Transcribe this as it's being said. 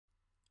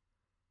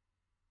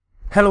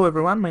Hello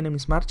everyone, my name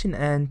is Marcin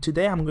and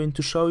today I'm going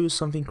to show you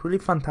something really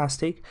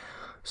fantastic.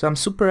 So I'm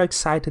super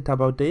excited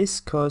about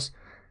this because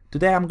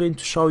today I'm going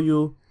to show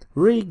you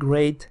really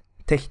great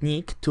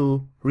technique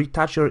to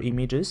retouch your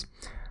images.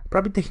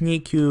 Probably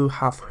technique you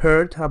have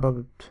heard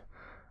about,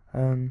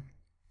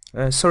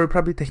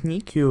 probably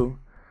technique you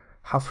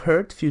have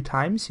heard a few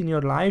times in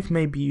your life.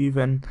 Maybe you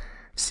even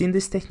seen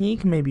this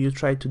technique, maybe you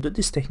try to do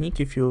this technique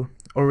if you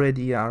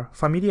already are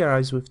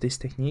familiarized with this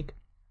technique.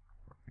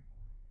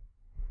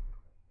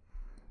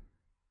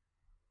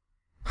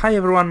 Hi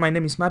everyone, my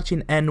name is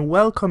Marcin and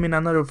welcome in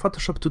another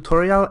Photoshop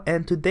tutorial,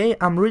 and today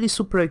I'm really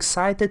super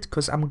excited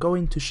because I'm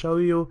going to show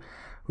you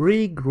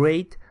really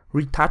great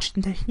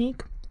retouching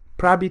technique,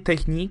 probably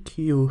technique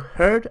you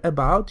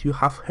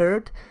have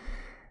heard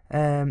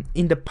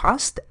in the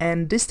past,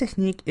 and this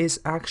technique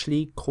is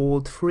actually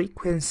called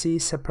frequency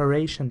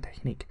separation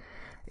technique.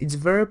 It's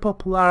very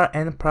popular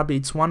and probably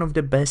it's one of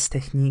the best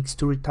techniques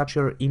to retouch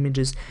your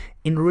images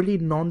in really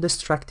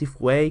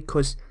non-destructive way,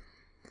 because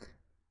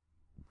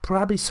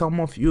probably some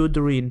of you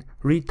during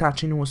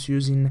retouching was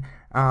using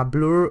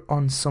blur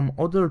on some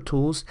other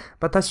tools,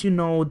 but as you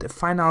know, the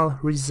final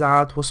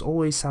result was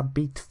always a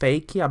bit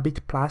fakey, a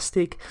bit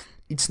plastic.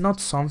 It's not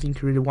something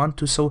you really want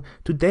to. So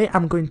today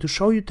I'm going to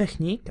show you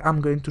technique,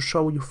 I'm going to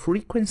show you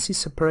frequency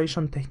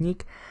separation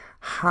technique,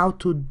 how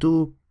to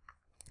do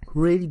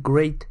really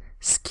great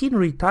skin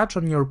retouch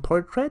on your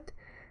portrait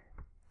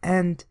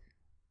and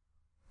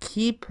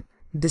keep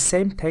the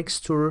same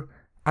texture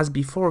as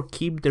before,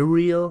 keep the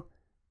real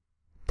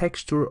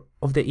texture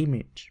of the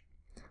image.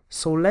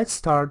 So let's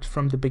start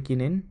from the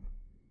beginning.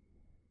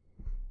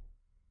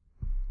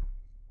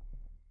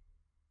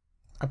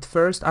 At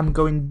first I'm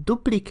going to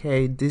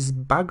duplicate this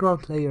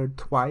background layer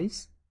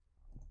twice.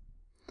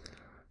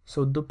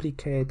 So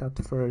duplicate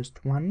at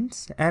first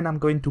once, and I'm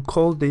going to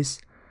call this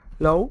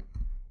low,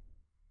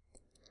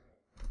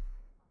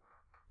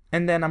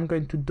 and then I'm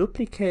going to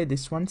duplicate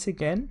this once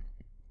again,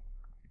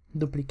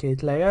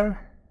 duplicate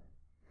layer,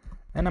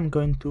 and I'm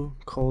going to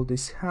call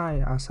this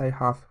high, as I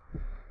have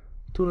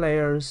two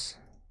layers.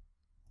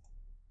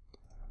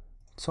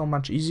 So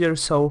much easier.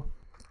 So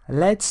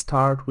let's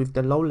start with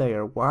the low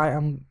layer.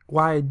 Why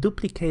I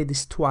duplicate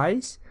this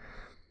twice?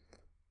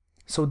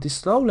 So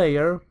this low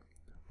layer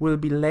will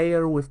be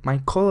layer with my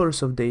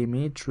colors of the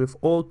image, with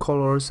all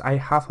colors I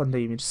have on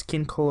the image,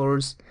 skin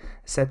colors,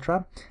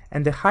 etc.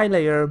 And the high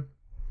layer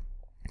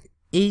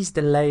is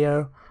the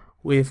layer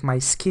with my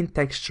skin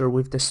texture,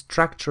 with the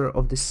structure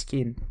of the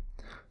skin.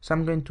 So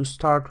I'm going to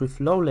start with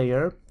low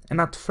layer, and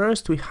at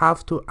first we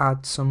have to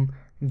add some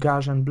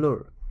Gaussian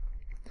blur.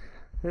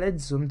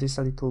 Let's zoom this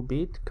a little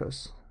bit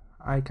because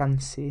I can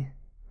see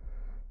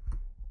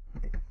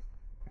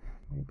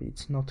maybe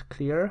it's not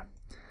clear.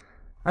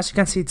 As you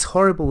can see, it's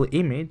horrible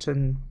image,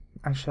 and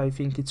actually I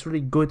think it's really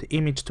good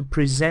image to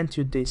present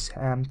you this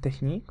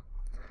technique.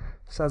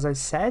 So as I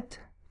said,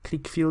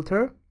 click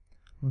filter,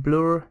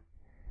 blur,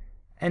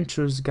 and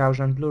choose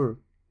Gaussian blur.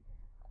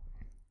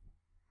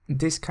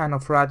 This kind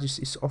of radius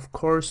is of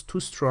course too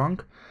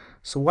strong,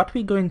 so what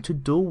we're going to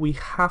do, we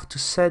have to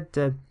set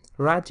the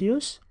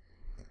radius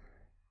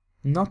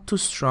not too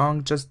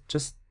strong,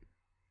 just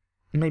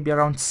maybe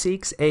around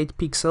 6-8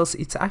 pixels.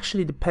 It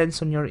actually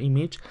depends on your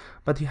image,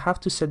 but you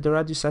have to set the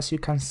radius. As you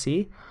can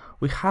see,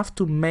 we have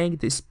to make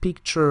this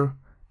picture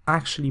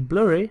actually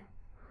blurry,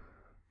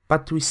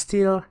 but we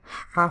still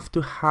have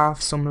to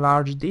have some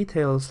large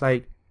details,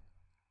 like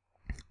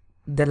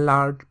the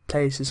large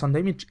places on the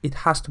image. It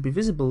has to be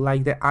visible,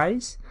 like the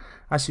eyes.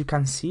 As you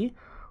can see,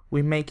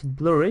 we make it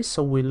blurry,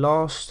 so we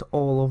lost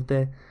all of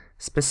the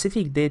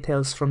specific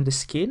details from the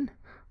skin,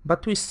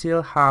 but we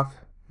still have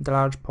the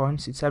large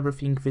points. It's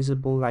everything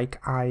visible,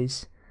 like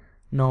eyes,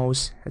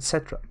 nose,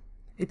 etc.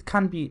 It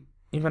can be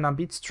even a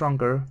bit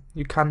stronger.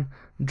 You can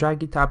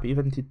drag it up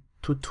even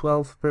to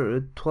 12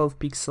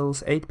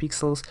 pixels, 8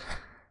 pixels.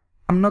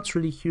 I'm not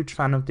really a huge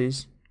fan of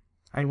this.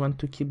 I want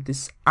to keep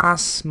this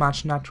as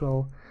much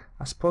natural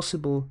as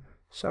possible,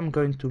 so I'm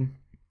going to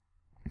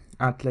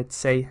add, let's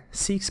say,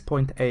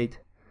 6.8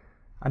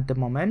 at the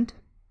moment.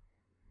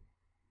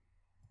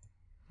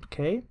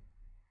 Okay,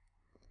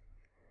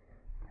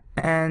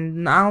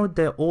 and now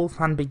the all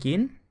fun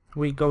begin.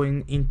 We're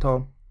going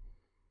into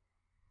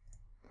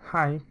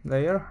high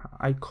layer.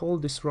 I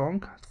called this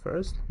wrong at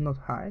first, not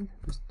high,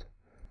 just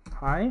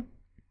high.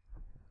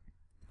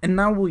 And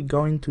now we're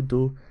going to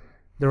do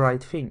the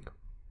right thing.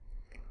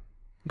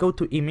 Go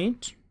to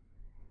image,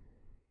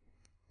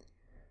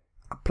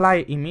 apply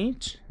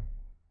image,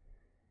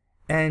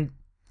 and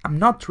I'm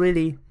not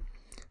really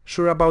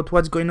sure about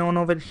what's going on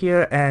over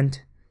here,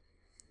 and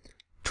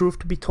truth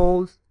to be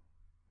told,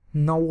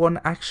 no one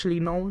actually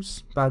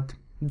knows, but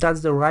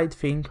that's the right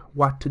thing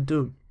what to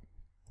do.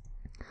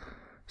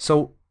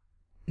 So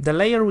the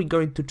layer we're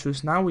going to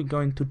choose now, we're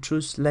going to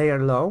choose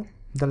layer low,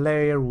 the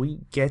layer we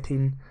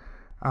getting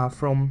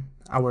from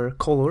our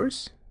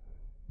colors.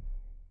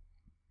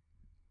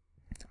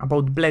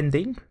 About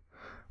blending,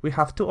 we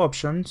have two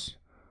options.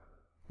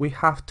 We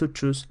have to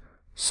choose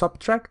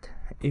subtract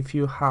if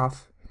you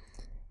have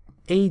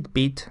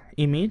 8-bit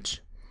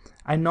image,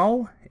 I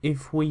know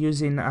if we're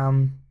using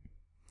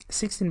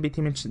 16-bit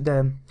image,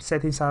 the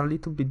settings are a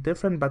little bit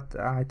different, but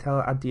I tell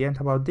at the end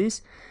about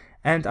this.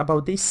 And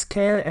about this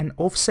scale and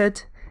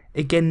offset,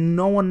 again,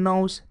 no one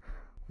knows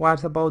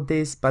what about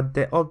this, but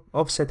the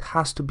offset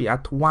has to be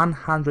at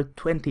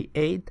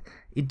 128.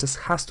 It just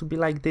has to be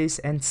like this,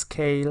 and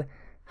scale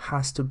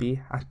has to be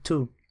at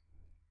 2.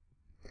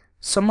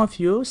 Some of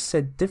you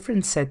set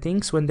different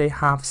settings when they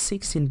have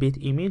 16-bit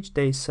image.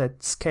 They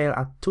set scale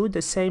at 2,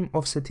 the same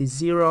offset is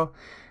 0,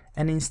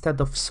 and instead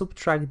of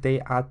subtract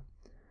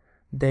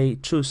they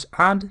choose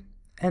add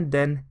and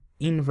then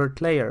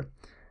invert layer.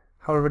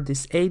 However,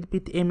 this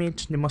 8-bit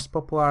image, the most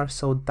popular,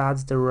 so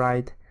that's the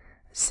right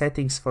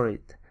settings for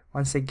it.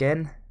 Once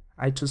again,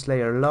 I choose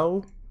layer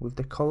low with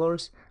the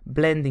colors,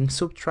 blending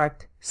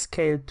subtract,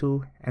 scale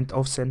 2, and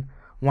offset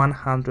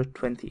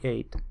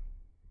 128.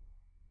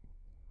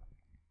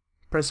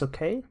 Press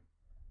OK.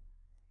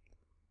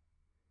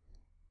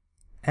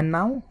 And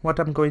now what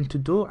I'm going to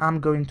do, I'm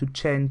going to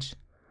change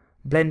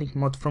blending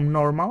mode from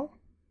normal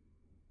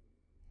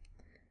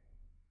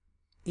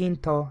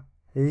into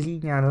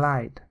linear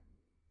light.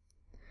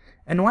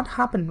 And what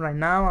happened right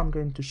now, I'm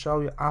going to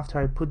show you after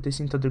I put this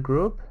into the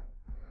group.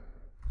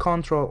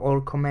 Control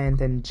or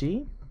Command and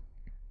G.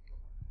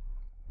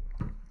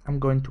 I'm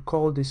going to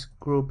call this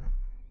group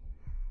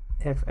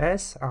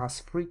FS as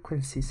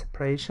frequency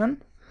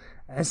separation.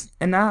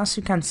 And as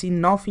you can see,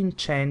 nothing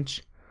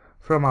changed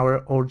from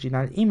our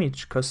original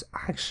image, because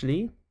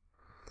actually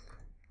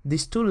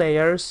these two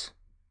layers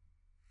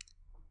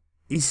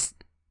is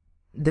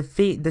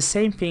the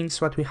same things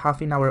what we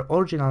have in our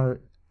original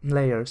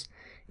layers.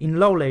 In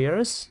low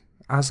layers,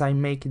 as I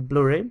make it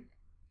blurry,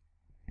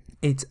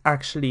 it's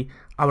actually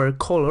our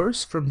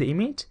colors from the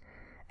image,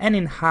 and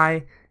in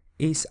high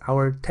is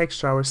our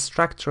texture, our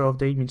structure of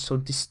the image. So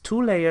these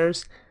two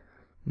layers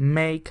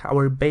make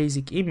our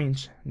basic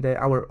image,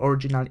 our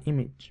original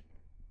image.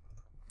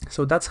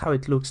 So that's how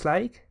it looks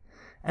like,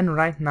 and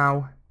right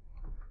now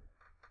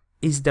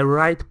is the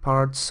right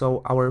part,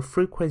 so our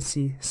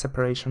frequency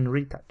separation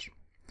retouch.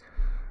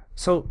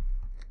 So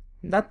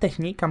that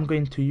technique I'm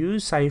going to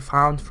use, I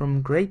found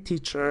from great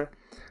teacher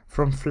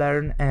from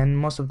Flern, and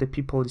most of the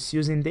people is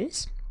using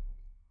this.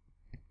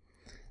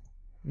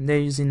 They're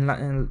using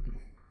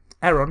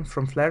Aaron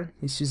from Flern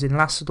is using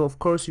lasso tool. Of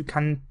course, you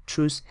can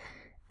choose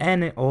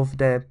any of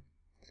the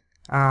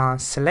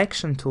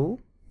selection tool.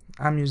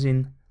 I'm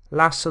using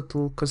lasso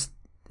tool because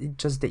it's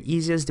just the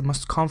easiest, the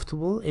most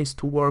comfortable is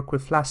to work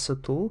with lasso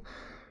tool.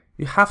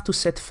 You have to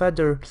set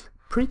feather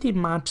pretty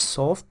much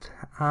soft.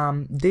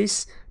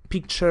 This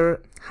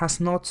picture has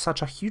not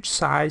such a huge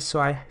size, so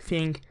I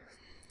think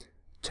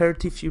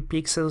 30 few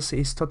pixels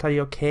is totally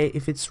okay.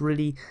 If it's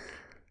really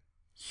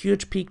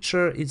huge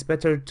picture, it's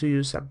better to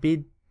use a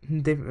bit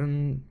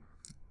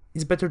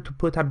it's better to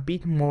put a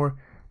bit more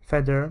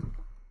feather,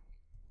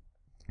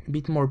 a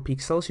bit more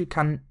pixels. You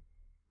can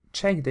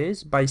check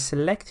this by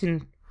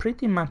selecting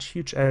pretty much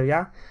huge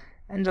area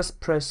and just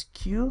press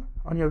Q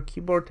on your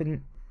keyboard,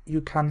 and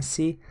you can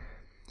see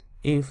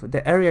if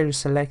the area you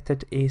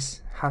selected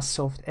has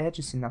soft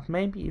edges enough.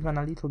 Maybe even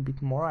a little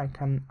bit more. I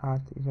can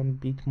add even a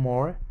bit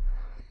more,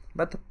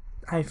 but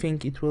I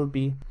think it will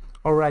be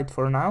alright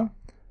for now.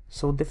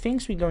 So the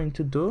things we're going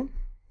to do,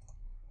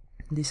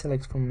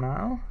 deselect for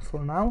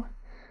now.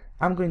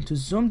 I'm going to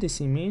zoom this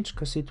image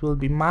because it will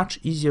be much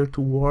easier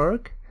to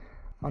work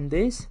on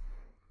this.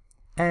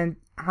 And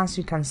as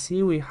you can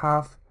see, we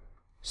have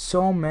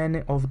so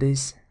many of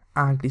these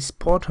ugly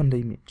spots on the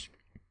image.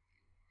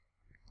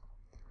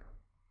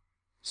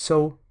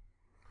 So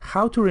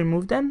how to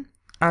remove them?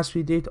 As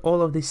we did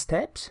all of these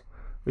steps,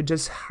 we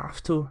just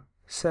have to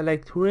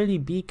select really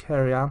big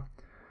area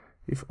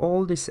with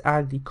all these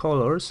ugly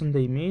colors on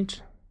the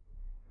image.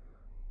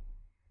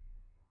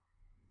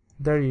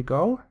 There you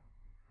go.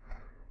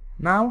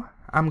 Now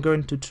I'm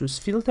going to choose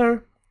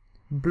filter,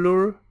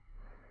 blur,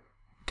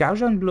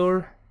 Gaussian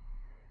blur,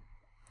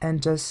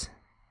 and just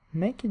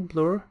make it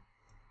blur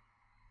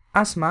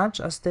as much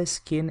as the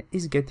skin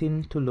is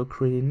getting to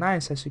look really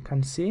nice. As you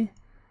can see,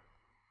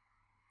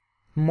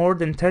 more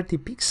than 30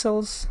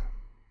 pixels,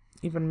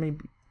 even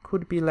maybe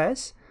could be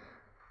less,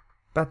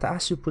 but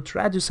as you put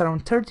radius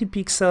around 30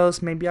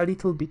 pixels, maybe a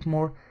little bit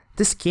more,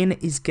 the skin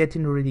is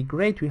getting really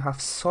great. We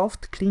have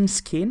soft, clean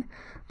skin,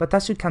 but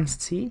as you can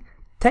see,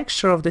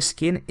 texture of the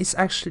skin is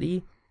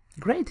actually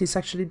great. It's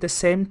actually the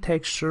same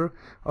texture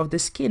of the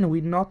skin.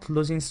 We're not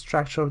losing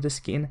structure of the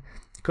skin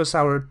because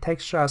our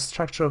texture and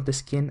structure of the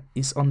skin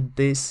is on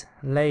this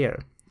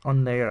layer,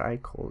 on layer I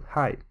call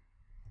high.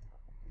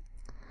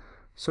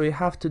 So you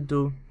have to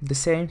do the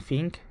same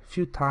thing a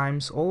few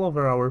times all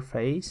over our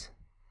face.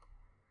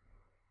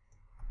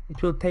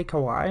 It will take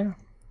a while.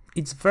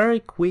 It's very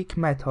quick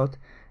method,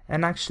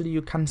 and actually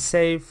you can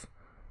save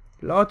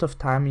a lot of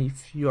time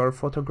if you are a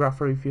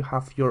photographer. If you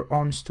have your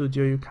own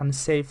studio, you can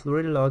save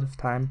really a lot of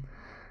time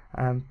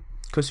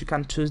because you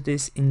can choose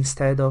this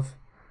instead of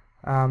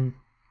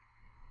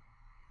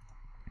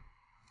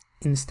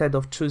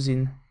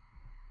choosing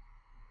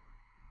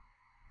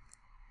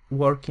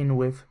working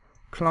with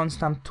clone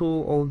stamp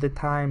tool all the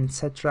time,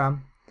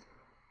 etc.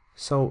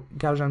 So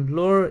Gaussian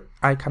blur,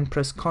 I can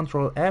press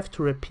Ctrl F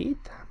to repeat.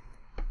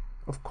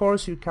 Of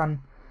course you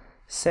can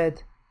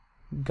set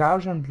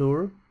Gaussian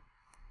blur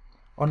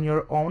on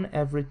your own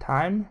every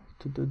time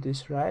to do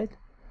this right,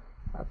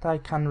 but I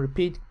can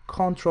repeat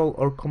Ctrl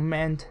or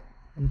Command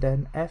and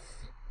then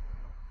F,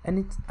 and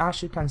it,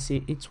 as you can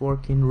see, it's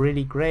working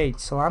really great.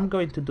 So I'm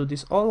going to do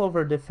this all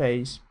over the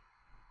face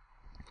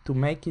to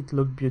make it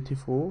look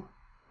beautiful.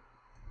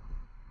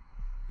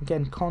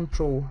 Again,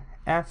 Ctrl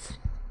F.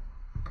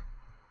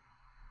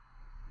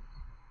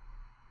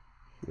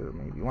 Here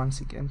maybe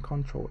once again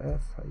Ctrl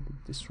F, I did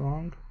this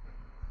wrong.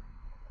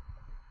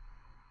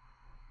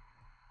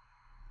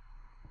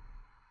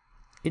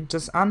 It's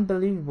just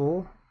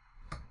unbelievable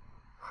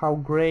how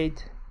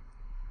great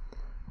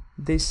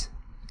this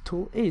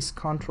tool is.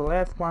 Ctrl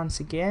F once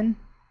again,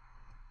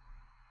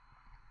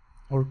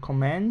 or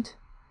Command.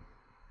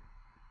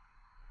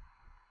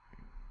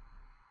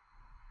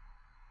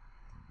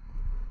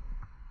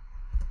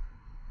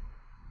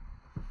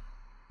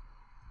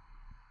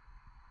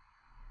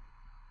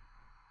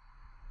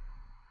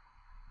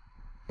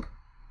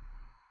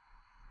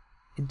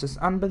 It's just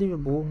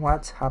unbelievable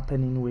what's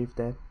happening with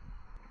the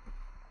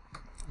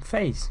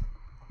face.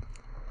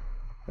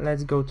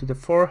 Let's go to the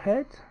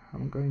forehead.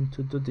 I'm going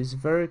to do this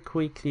very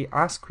quickly,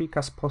 as quick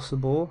as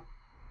possible.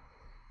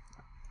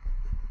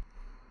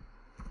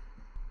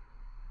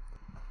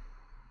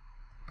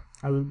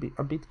 I will be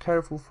a bit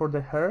careful for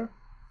the hair,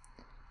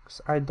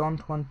 because I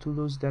don't want to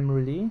lose them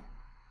really.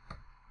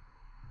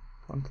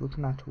 Won't look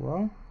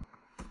natural.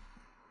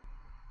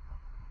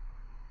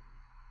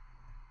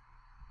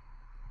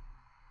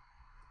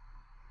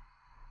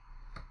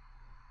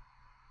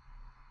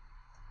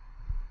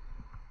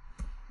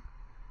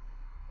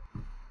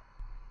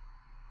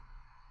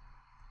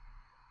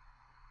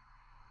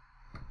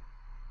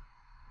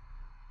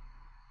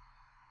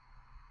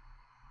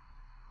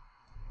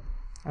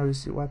 I will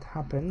see what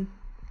happened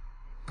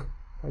if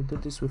I do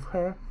this with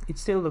her. It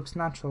still looks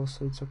natural,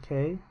 so it's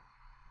okay.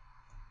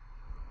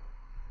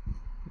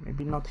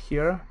 Maybe not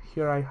here.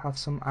 Here I have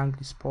some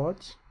ugly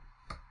spots.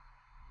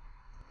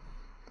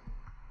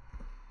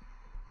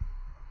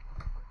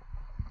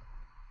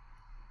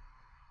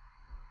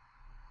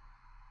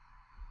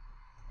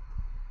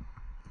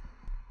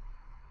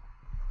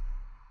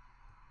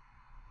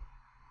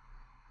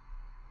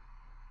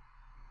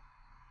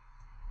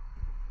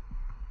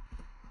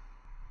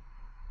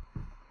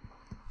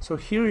 So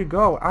here you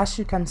go. As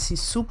you can see,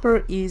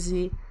 super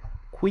easy,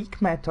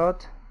 quick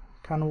method.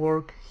 Can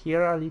work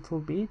here a little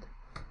bit.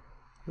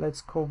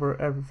 Let's cover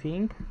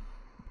everything.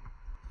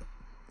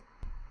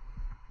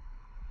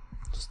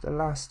 Just the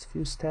last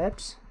few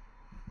steps.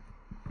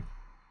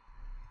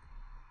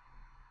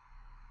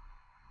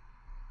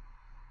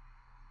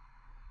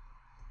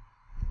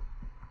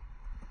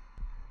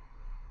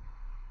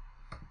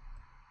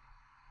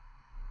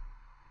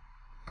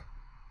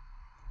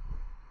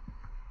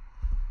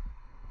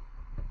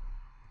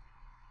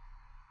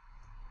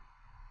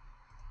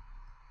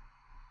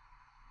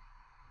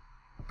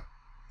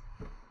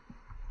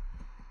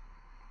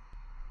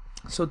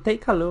 So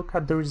take a look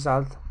at the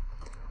result.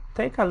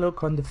 Take a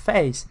look on the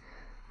face.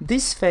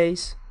 This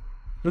face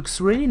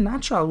looks really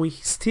natural. We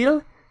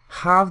still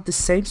have the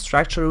same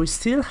structure. We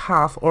still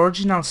have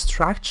original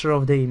structure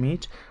of the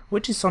image,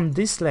 which is on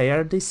this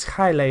layer, this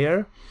high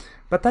layer.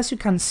 But as you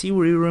can see,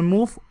 we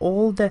remove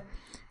all the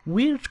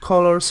weird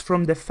colors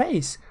from the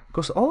face,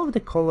 because all of the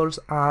colors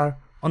are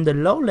on the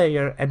low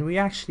layer, and we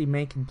actually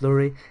make it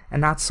blurry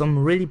and add some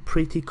really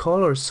pretty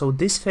colors. So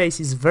this face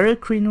is very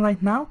clean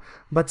right now,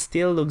 but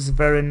still looks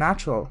very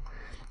natural.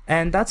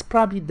 And that's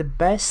probably the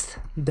best,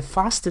 the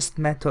fastest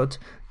method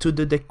to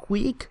do the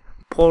quick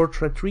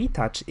portrait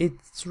retouch.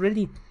 It's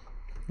really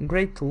a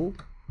great tool.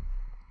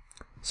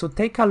 So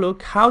take a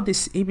look how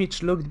this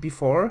image looked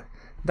before.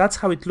 That's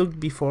how it looked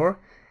before.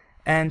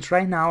 And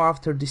right now,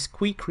 after this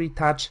quick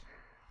retouch,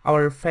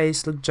 our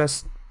face looked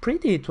just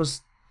pretty. It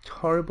was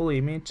horrible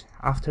image.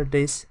 After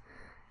this,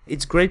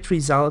 it's great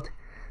result.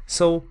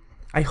 So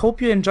I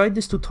hope you enjoyed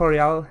this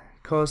tutorial,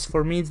 because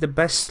for me it's the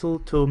best tool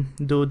to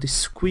do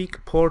this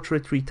quick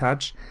portrait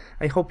retouch.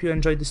 I hope you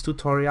enjoyed this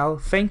tutorial.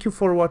 Thank you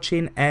for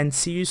watching, and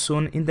see you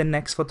soon in the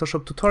next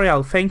Photoshop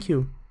tutorial. Thank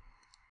you.